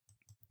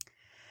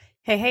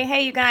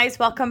Hey, you guys.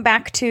 Welcome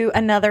back to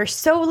another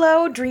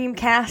solo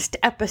Dreamcast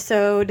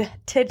episode.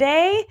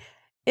 Today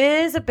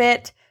is a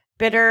bit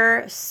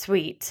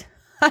bittersweet.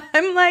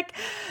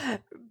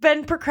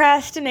 Been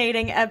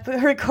procrastinating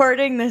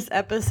recording this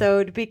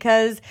episode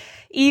because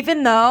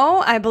even though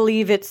I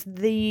believe it's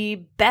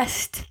the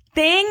best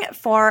thing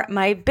for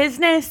my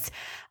business,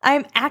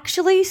 I'm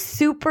actually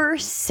super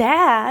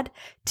sad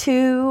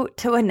to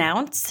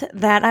announce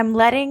that I'm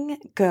letting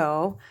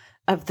go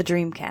of the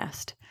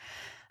Dreamcast.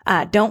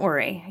 Don't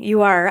worry,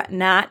 you are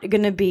not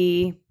going to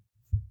be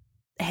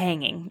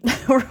hanging.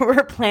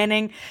 We're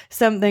planning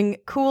something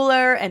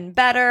cooler and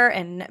better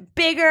and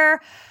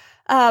bigger.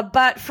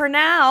 But for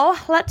now,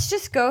 let's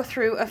just go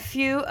through a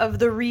few of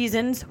the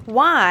reasons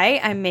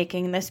why I'm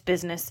making this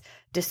business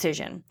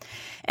decision.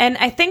 And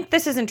I think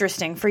this is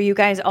interesting for you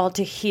guys all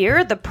to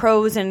hear the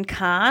pros and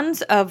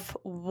cons of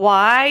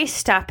why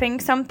stopping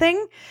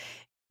something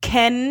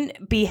can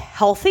be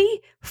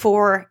healthy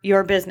for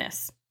your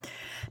business.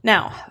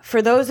 Now,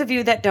 for those of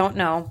you that don't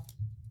know,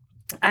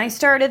 I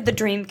started the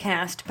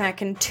Dreamcast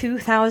back in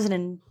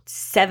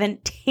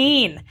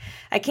 2017.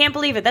 I can't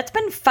believe it. That's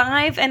been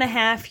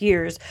 5.5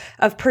 years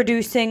of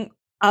producing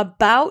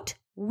about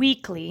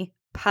weekly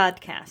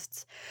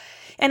podcasts.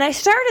 And I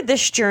started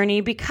this journey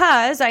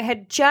because I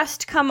had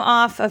just come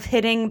off of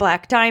hitting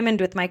Black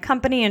Diamond with my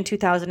company in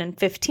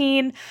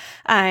 2015.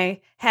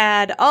 I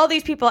had all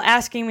these people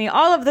asking me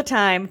all of the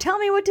time, tell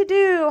me what to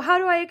do. How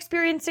do I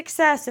experience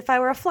success? If I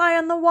were a fly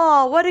on the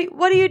wall, what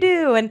do you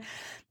do? And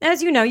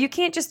as you know, you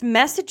can't just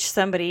message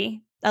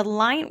somebody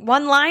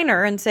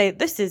one-liner and say,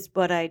 this is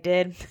what I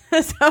did.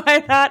 So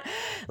I thought,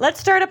 let's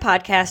start a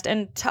podcast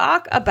and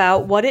talk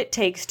about what it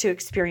takes to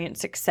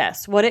experience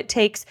success, what it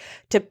takes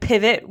to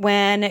pivot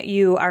when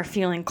you are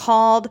feeling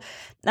called,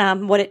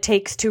 what it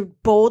takes to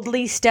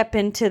boldly step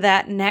into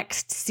that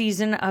next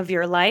season of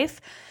your life.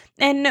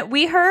 And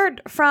we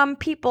heard from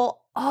people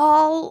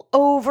all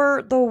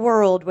over the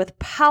world with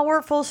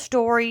powerful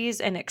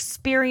stories and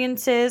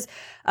experiences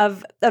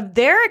of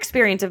their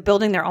experience of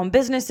building their own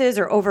businesses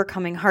or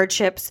overcoming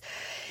hardships.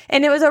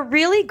 And it was a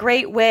really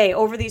great way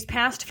over these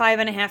past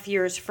 5.5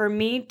 years for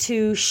me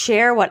to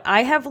share what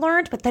I have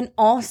learned, but then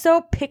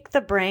also pick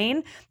the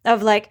brain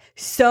of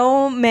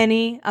so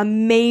many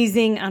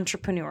amazing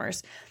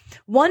entrepreneurs.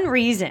 One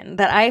reason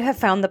that I have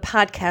found the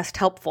podcast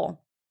helpful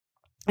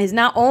is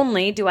not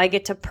only do I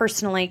get to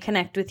personally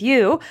connect with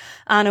you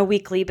on a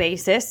weekly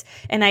basis,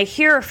 and I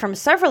hear from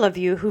several of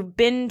you who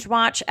binge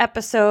watch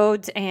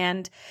episodes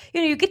and,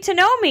 you get to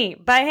know me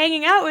by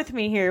hanging out with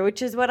me here,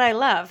 which is what I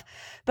love.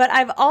 But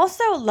I've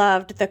also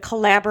loved the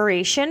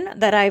collaboration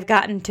that I've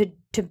gotten to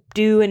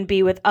do and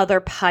be with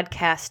other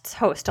podcasts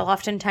hosts.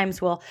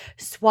 Oftentimes we'll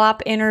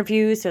swap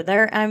interviews. So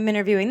I'm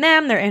interviewing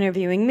them, they're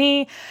interviewing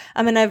me.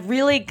 And I've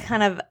really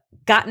kind of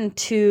gotten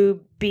to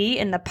be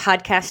in the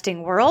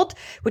podcasting world,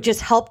 which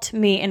has helped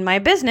me in my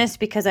business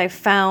because I've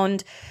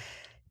found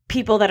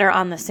people that are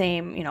on the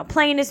same,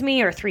 plane as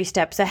me or 3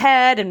 steps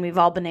ahead, and we've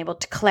all been able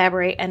to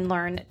collaborate and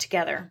learn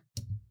together.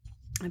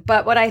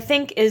 But what I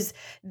think is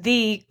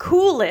the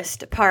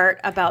coolest part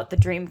about the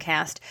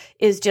Dreamcast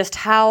is just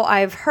how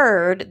I've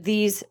heard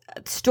these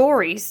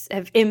stories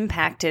have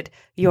impacted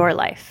your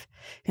life.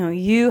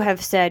 You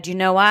have said, you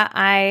know what,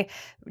 I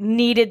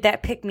needed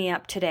that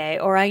pick-me-up today,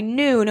 or I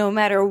knew no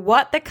matter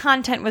what the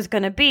content was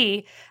going to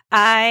be,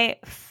 I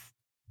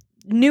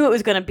knew it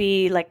was going to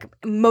be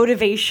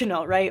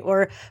motivational, right?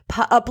 Or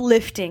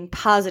uplifting,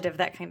 positive,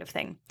 that kind of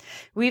thing.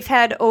 We've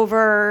had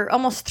over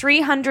almost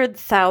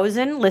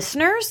 300,000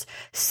 listeners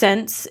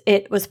since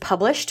it was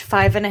published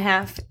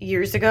 5.5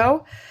 years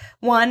ago.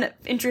 One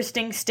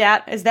interesting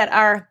stat is that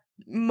our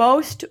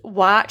most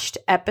watched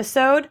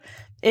episode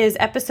is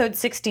episode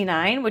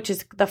 69, which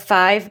is the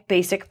 5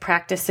 basic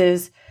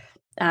practices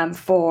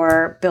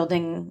for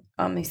building,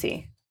 let me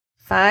see,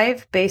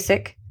 5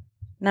 basic,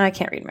 now I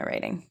can't read my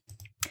writing.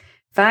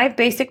 5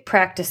 basic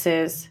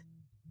practices,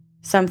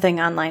 something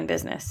online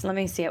business. Let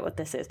me see what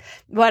this is.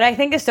 What I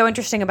think is so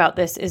interesting about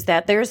this is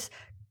that there's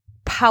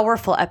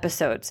powerful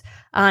episodes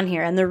on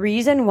here. And the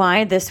reason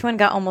why this one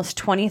got almost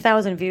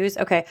 20,000 views,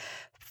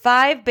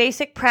 5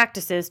 basic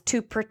practices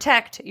to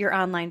protect your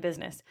online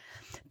business.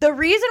 The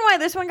reason why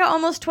this one got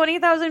almost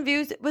 20,000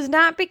 views was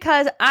not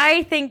because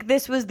I think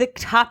this was the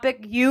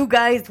topic you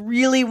guys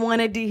really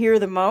wanted to hear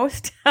the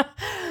most.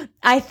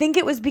 I think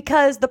it was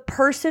because the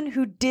person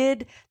who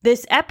did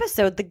this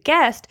episode, the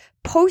guest,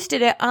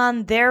 posted it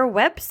on their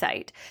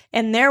website,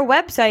 and their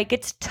website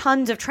gets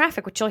tons of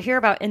traffic, which you'll hear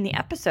about in the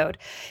episode.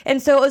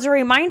 And so it was a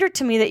reminder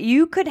to me that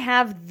you could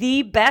have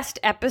the best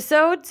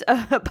episodes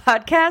of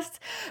podcasts,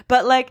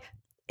 but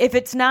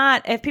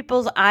if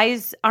people's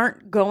eyes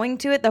aren't going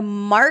to it, the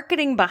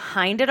marketing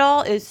behind it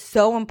all is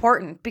so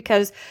important,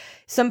 because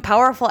some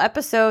powerful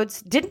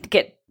episodes didn't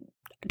get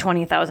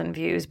 20,000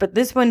 views, but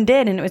this one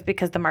did, and it was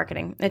because the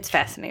marketing. It's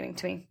fascinating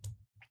to me.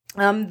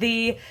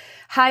 The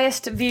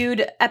highest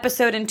viewed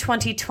episode in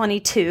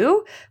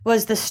 2022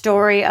 was the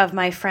story of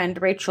my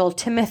friend Rachel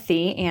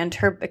Timothy and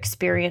her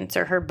experience,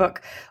 or her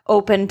book,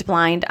 Opened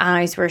Blind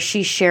Eyes, where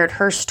she shared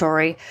her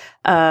story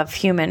of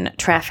human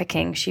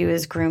trafficking. She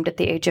was groomed at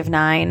the age of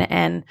 9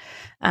 and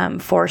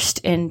forced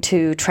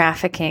into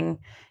trafficking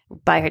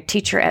by a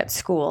teacher at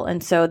school.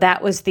 And so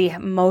that was the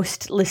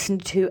most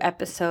listened to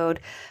episode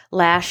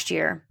last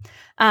year.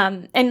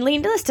 And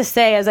needless to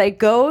say, as I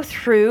go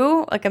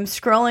through, like I'm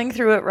scrolling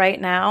through it right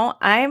now,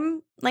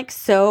 I'm like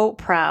so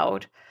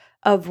proud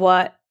of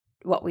what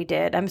we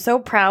did. I'm so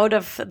proud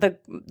of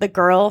the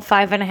girl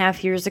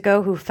 5.5 years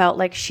ago who felt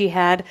like she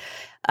had,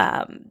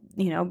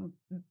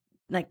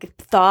 like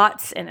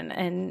thoughts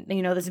and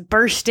this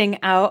bursting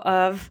out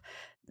of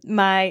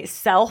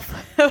myself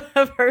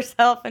of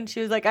herself, and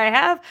she was like, I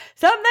have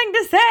something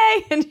to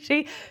say, and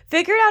she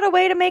figured out a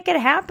way to make it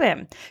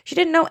happen. She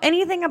didn't know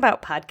anything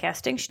about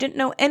podcasting. She didn't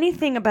know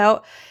anything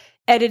about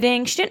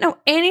editing. She didn't know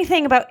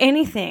anything about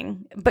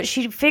anything, but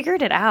she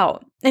figured it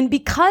out. And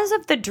because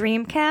of the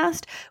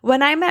Dreamcast,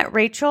 when I met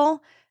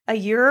Rachel a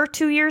year or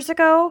 2 years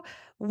ago,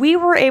 we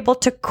were able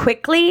to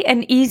quickly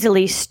and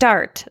easily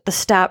start the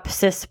Stop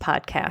Sis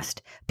podcast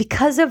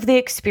because of the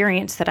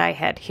experience that I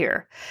had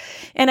here.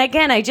 And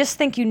again, I just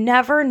think you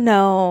never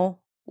know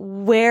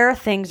where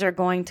things are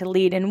going to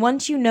lead. And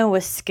once you know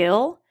a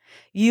skill,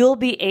 you'll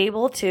be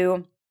able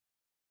to,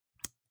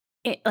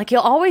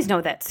 you'll always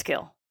know that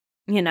skill,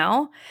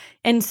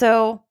 And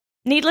so,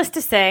 needless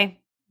to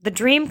say, the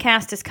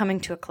Dreamcast is coming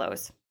to a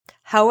close.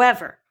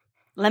 However,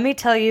 let me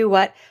tell you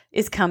what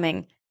is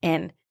coming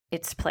in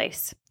its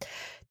place.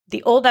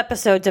 The old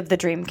episodes of the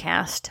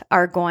Dreamcast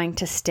are going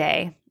to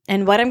stay.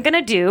 And what I'm going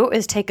to do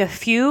is take a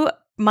few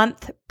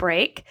month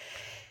break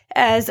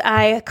as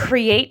I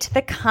create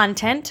the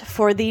content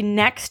for the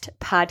next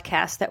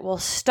podcast that will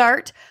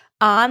start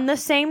on the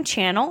same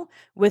channel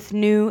with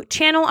new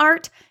channel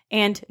art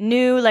and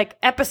new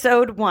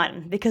episode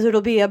 1, because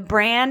it'll be a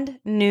brand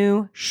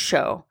new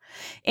show.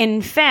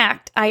 In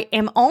fact, I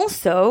am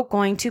also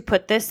going to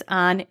put this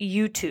on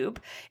YouTube.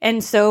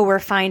 And so we're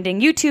finding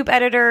YouTube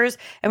editors,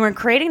 and we're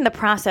creating the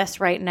process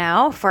right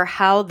now for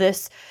how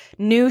this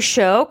new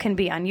show can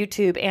be on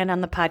YouTube and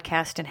on the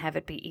podcast and have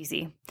it be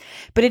easy.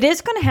 But it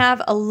is going to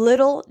have a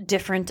little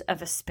different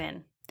of a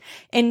spin.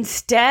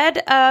 Instead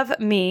of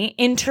me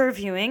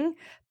interviewing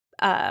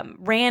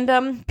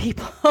random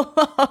people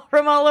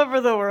from all over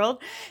the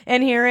world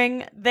and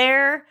hearing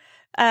their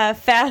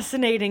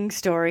fascinating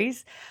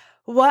stories,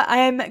 what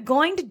I'm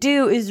going to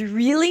do is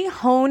really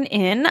hone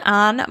in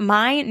on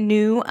my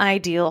new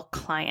ideal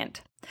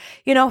client.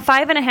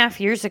 5.5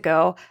 years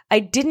ago, I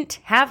didn't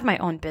have my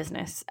own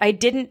business. I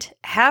didn't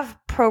have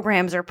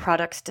programs or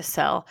products to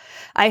sell.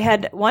 I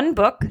had one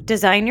book,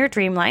 Design Your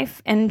Dream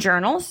Life, and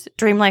journals,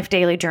 Dream Life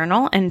Daily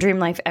Journal and Dream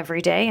Life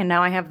Every Day. And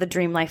now I have the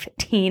Dream Life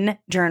Teen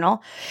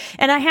Journal.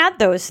 And I had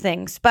those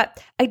things,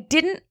 but I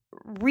didn't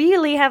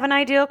really have an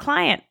ideal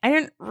client. I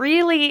didn't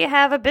really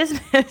have a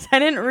business. I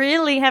didn't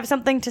really have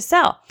something to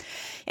sell.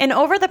 And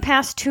over the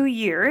past 2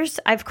 years,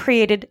 I've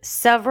created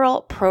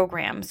several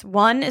programs.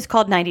 One is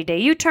called 90 Day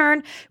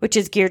U-Turn, which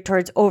is geared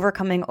towards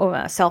overcoming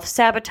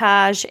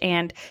self-sabotage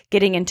and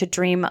getting into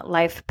dream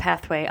life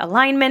pathway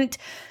alignment.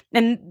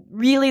 And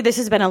really, this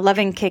has been a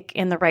loving kick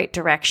in the right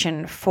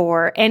direction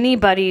for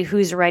anybody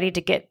who's ready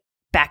to get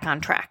back on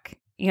track.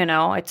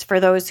 It's for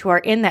those who are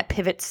in that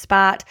pivot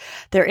spot.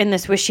 They're in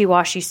this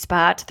wishy-washy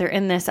spot. They're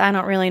in this, I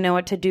don't really know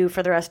what to do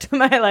for the rest of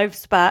my life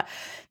spot.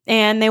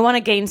 And they want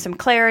to gain some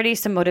clarity,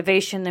 some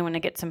motivation. They want to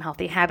get some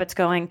healthy habits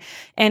going.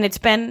 And it's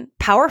been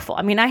powerful.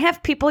 I mean, I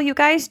have people, you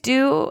guys,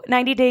 do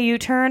 90 Day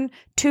U-Turn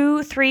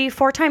 2, 3,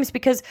 4 times,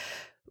 because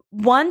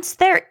once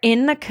they're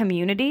in the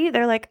community,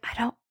 they're like,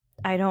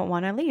 I don't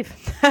want to leave.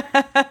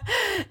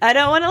 I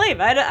don't want to leave.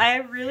 I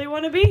really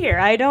want to be here.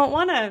 I don't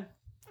want to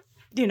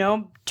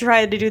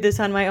try to do this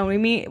on my own. We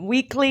meet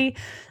weekly.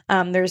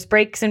 There's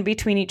breaks in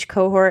between each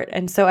cohort.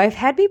 And so I've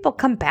had people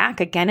come back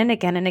again and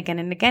again and again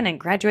and again, and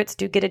graduates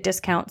do get a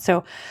discount.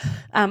 So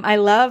I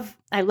love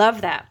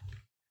that.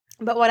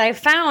 But what I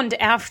found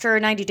after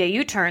 90 Day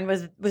U-Turn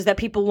was that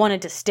people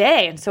wanted to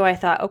stay. And so I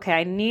thought, okay,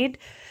 I need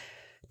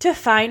to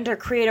find or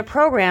create a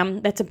program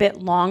that's a bit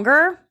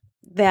longer,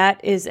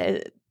 that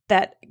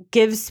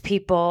gives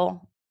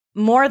people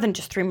more than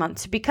just 3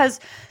 months. Because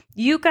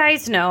you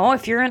guys know,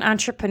 if you're an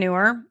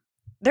entrepreneur,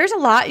 there's a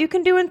lot you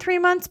can do in 3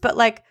 months, but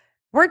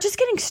we're just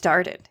getting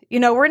started.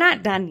 We're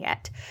not done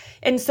yet.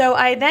 And so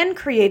I then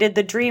created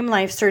the Dream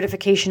Life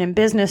Certification in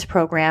Business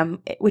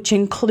program, which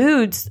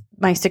includes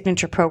my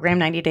signature program,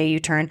 90 Day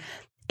U-Turn,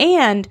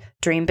 and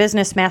Dream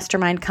Business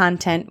Mastermind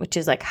content, which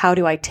is how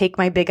do I take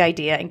my big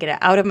idea and get it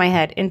out of my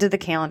head into the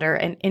calendar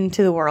and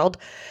into the world.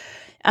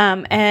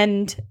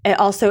 And it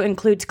also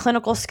includes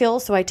clinical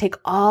skills. So I take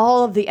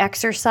all of the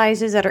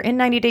exercises that are in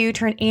 90 Day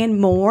U-Turn and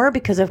more,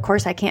 because of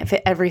course I can't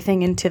fit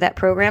everything into that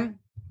program,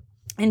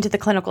 into the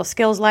clinical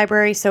skills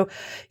library. So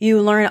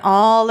you learn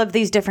all of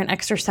these different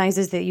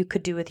exercises that you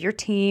could do with your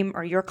team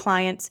or your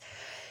clients.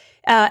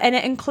 And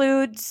it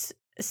includes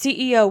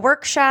CEO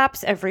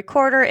workshops every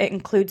quarter. It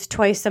includes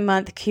twice a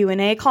month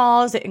Q&A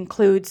calls. It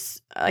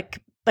includes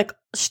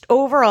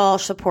overall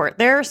support.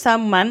 There are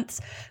some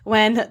months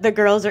when the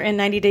girls are in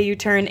 90-day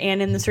U-Turn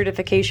and in the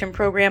certification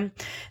program.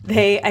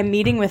 I'm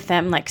meeting with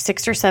them like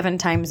 6 or 7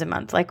 times a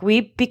month. Like,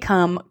 we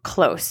become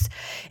close,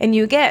 and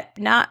you get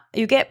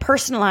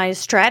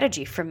personalized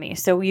strategy from me.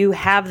 So you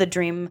have the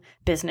dream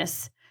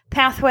business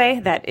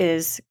pathway that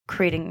is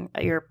creating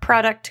your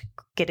product,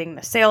 getting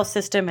the sales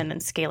system, and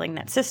then scaling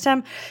that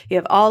system. You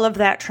have all of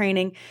that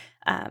training,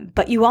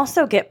 but you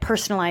also get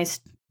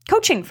personalized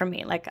coaching from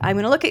me. Like, I'm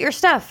going to look at your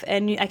stuff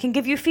and I can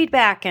give you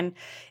feedback. And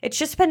it's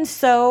just been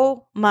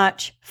so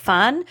much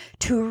fun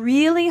to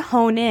really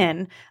hone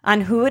in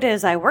on who it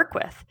is I work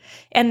with.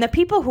 And the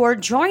people who are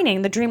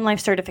joining the Dream Life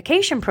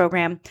Certification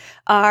Program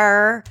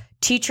are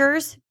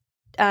teachers,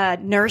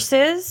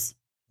 nurses,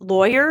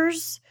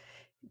 lawyers,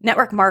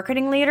 network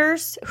marketing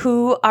leaders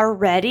who are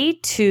ready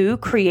to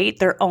create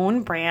their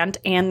own brand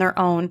and their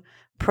own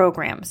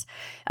programs.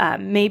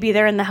 Maybe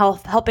they're in the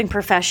helping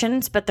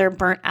professions, but they're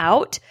burnt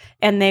out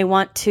and they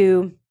want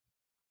to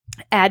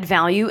add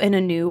value in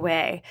a new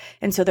way.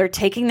 And so they're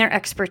taking their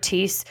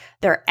expertise,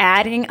 they're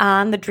adding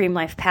on the Dream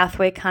Life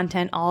Pathway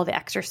content, all the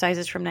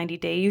exercises from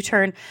 90-day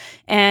U-Turn,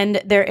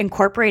 and they're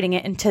incorporating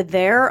it into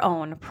their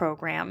own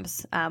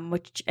programs,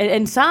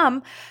 and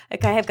some,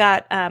 like I have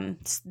got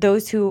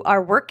those who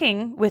are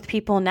working with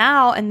people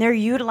now, and they're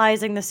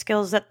utilizing the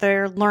skills that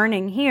they're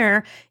learning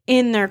here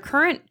in their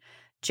current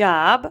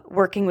job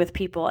working with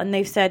people. And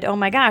they've said, oh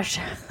my gosh,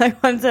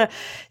 one's a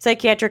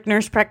psychiatric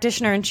nurse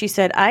practitioner. And she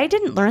said, I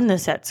didn't learn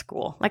this at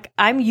school. Like,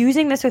 I'm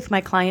using this with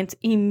my clients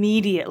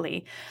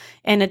immediately.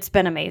 And it's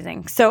been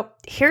amazing. So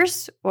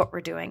here's what we're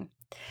doing.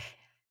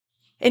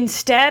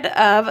 Instead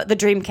of the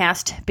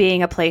Dreamcast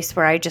being a place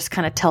where I just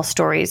kind of tell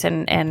stories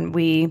and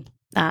we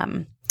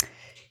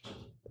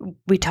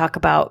talk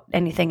about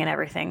anything and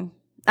everything,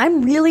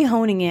 I'm really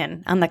honing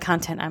in on the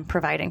content I'm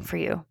providing for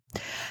you.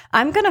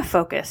 I'm going to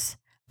focus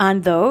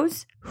on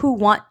those who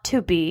want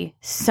to be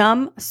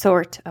some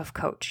sort of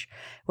coach,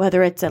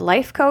 whether it's a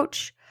life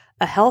coach,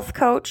 a health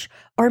coach,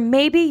 or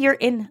maybe you're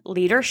in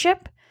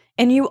leadership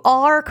and you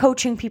are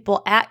coaching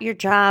people at your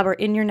job or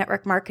in your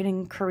network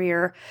marketing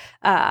career.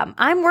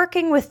 I'm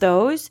working with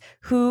those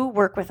who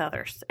work with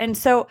others. And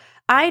so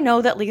I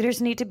know that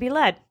leaders need to be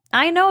led.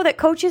 I know that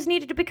coaches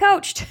needed to be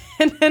coached.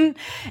 and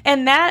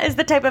that is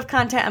the type of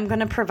content I'm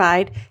going to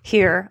provide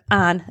here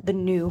on the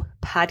new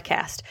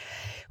podcast.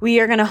 We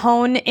are going to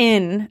hone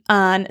in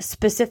on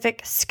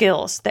specific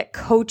skills that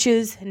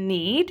coaches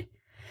need.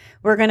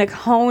 We're going to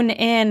hone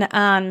in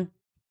on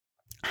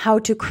how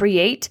to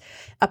create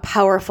a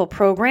powerful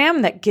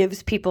program that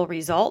gives people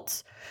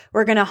results.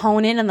 We're going to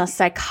hone in on the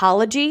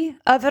psychology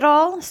of it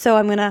all. So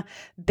I'm going to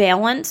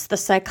balance the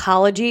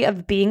psychology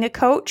of being a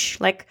coach,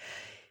 like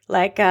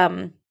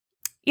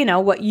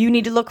what you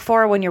need to look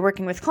for when you're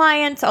working with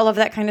clients, all of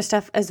that kind of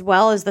stuff, as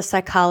well as the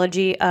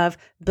psychology of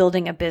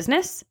building a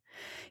business.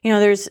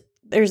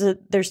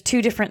 There's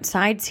 2 different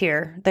sides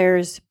here.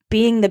 There's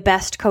being the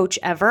best coach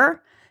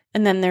ever,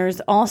 and then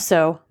there's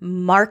also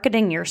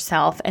marketing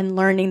yourself and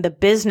learning the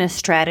business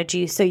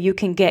strategy so you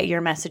can get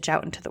your message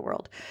out into the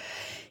world.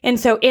 And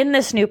so in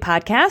this new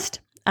podcast,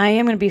 I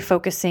am going to be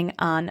focusing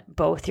on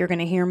both. You're going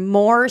to hear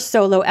more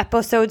solo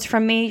episodes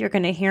from me. You're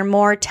going to hear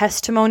more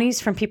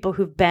testimonies from people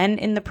who've been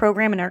in the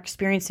program and are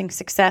experiencing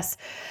success.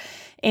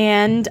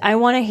 And I'm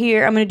going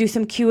to do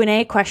some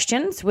Q&A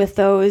questions with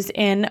those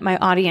in my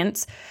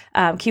audience,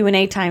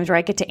 Q&A times where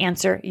I get to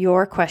answer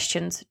your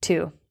questions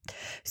too.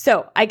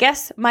 So I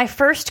guess my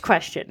first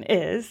question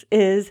is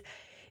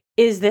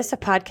this a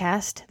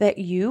podcast that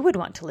you would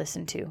want to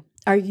listen to?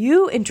 Are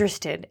you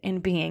interested in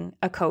being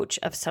a coach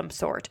of some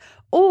sort?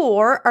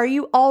 Or are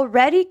you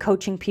already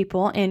coaching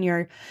people in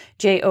your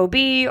JOB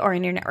or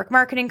in your network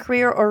marketing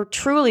career, or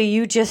truly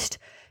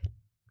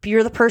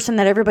you're the person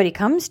that everybody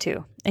comes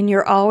to and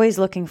you're always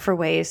looking for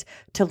ways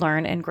to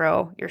learn and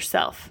grow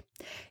yourself?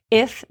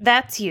 If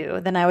that's you,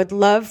 then I would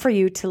love for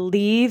you to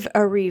leave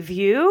a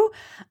review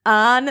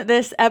on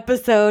this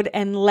episode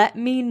and let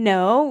me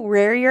know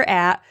where you're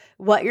at,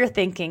 what you're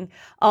thinking.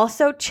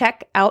 Also,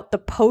 check out the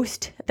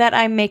post that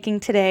I'm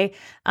making today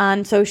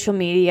on social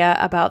media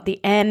about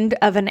the end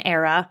of an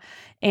era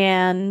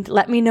and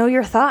let me know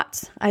your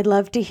thoughts. I'd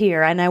love to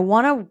hear. And I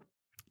want to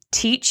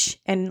teach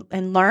and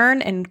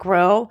learn and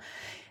grow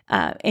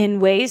in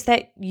ways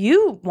that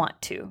you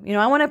want to.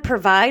 I want to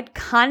provide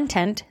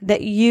content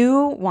that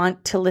you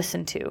want to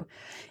listen to.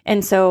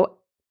 And so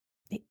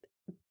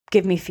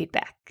give me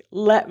feedback.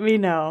 Let me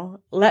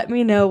know. Let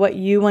me know what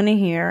you want to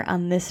hear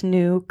on this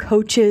new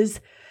Coaches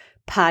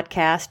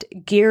podcast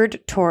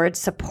geared towards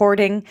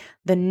supporting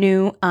the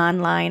new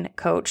online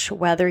coach,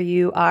 whether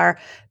you are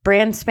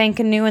brand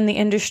spanking new in the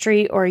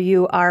industry or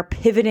you are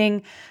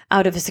pivoting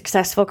out of a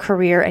successful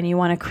career and you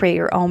want to create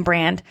your own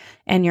brand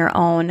and your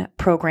own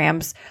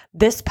programs.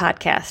 This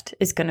podcast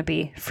is going to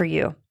be for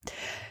you.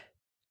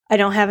 I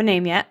don't have a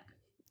name yet.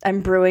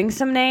 I'm brewing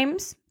some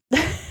names.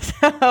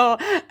 So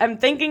I'm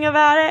thinking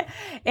about it.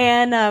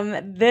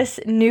 And this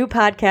new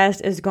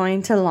podcast is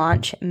going to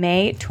launch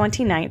May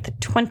 29th,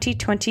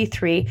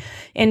 2023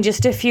 in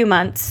just a few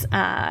months.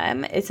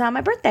 It's on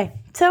my birthday.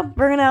 So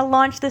we're going to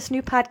launch this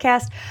new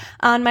podcast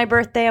on my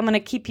birthday. I'm going to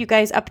keep you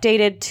guys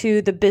updated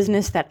to the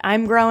business that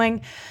I'm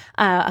growing.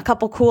 A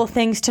couple cool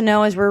things to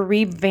know is we're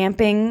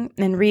revamping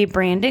and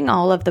rebranding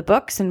all of the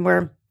books, and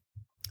we're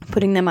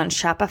putting them on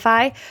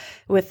Shopify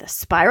with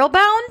Spiral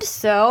Bound.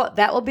 So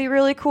that will be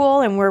really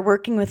cool. And we're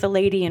working with a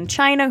lady in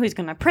China who's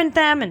going to print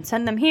them and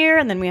send them here.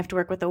 And then we have to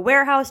work with a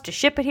warehouse to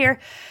ship it here.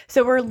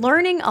 So we're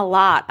learning a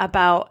lot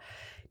about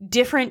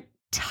different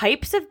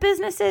types of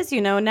businesses.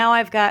 Now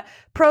I've got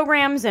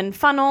programs and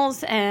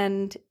funnels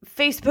and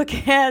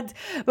Facebook ads,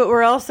 but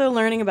we're also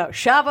learning about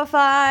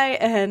Shopify.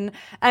 And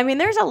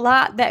there's a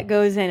lot that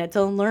goes in. It's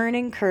a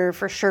learning curve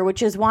for sure,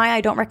 which is why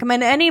I don't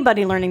recommend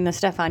anybody learning this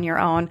stuff on your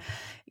own.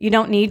 You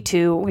don't need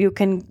to. You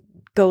can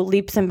go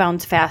leaps and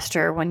bounds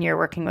faster when you're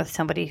working with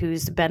somebody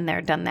who's been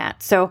there, done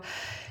that. So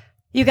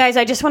you guys,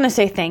 I just want to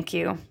say thank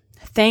you.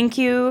 Thank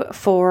you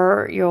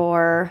for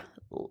your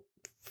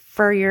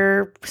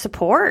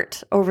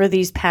support over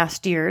these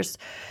past years.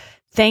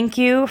 Thank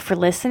you for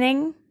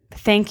listening.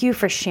 Thank you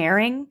for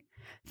sharing.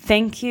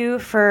 Thank you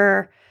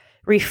for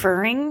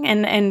referring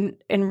and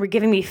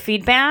giving me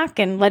feedback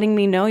and letting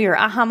me know your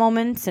aha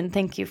moments. And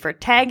thank you for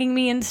tagging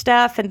me and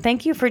stuff. And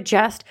thank you for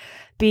just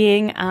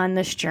being on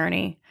this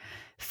journey.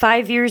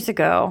 5 years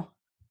ago,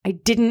 I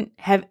didn't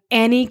have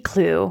any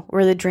clue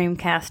where the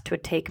Dreamcast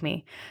would take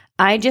me.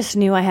 I just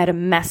knew I had a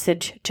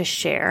message to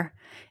share.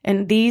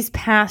 And these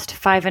past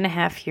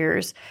 5.5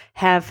 years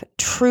have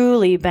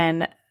truly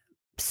been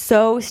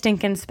so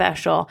stinking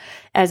special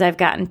as I've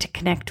gotten to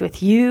connect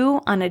with you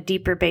on a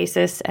deeper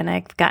basis, and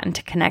I've gotten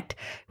to connect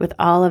with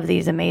all of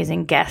these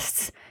amazing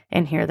guests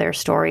and hear their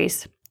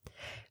stories.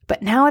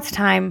 But now it's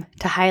time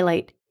to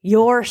highlight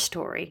your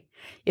story.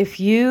 If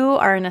you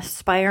are an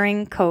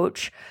aspiring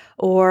coach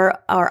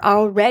or are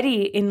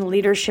already in the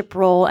leadership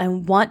role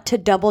and want to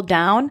double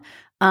down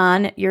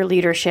on your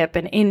leadership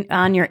and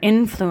on your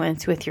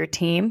influence with your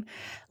team,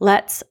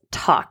 let's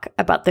talk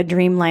about the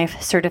Dream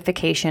Life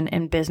Certification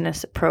in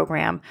Business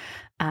program.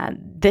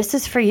 This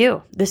is for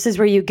you. This is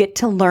where you get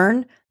to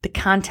learn the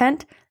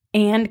content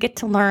and get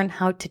to learn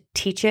how to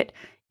teach it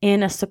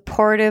in a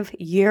supportive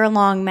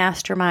year-long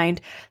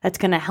mastermind that's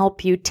going to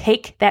help you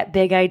take that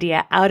big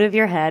idea out of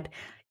your head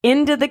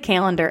into the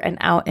calendar and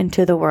out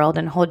into the world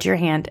and hold your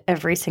hand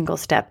every single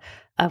step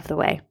of the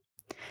way.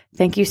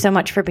 Thank you so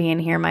much for being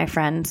here, my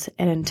friends.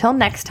 And until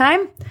next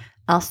time,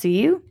 I'll see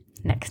you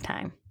next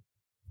time.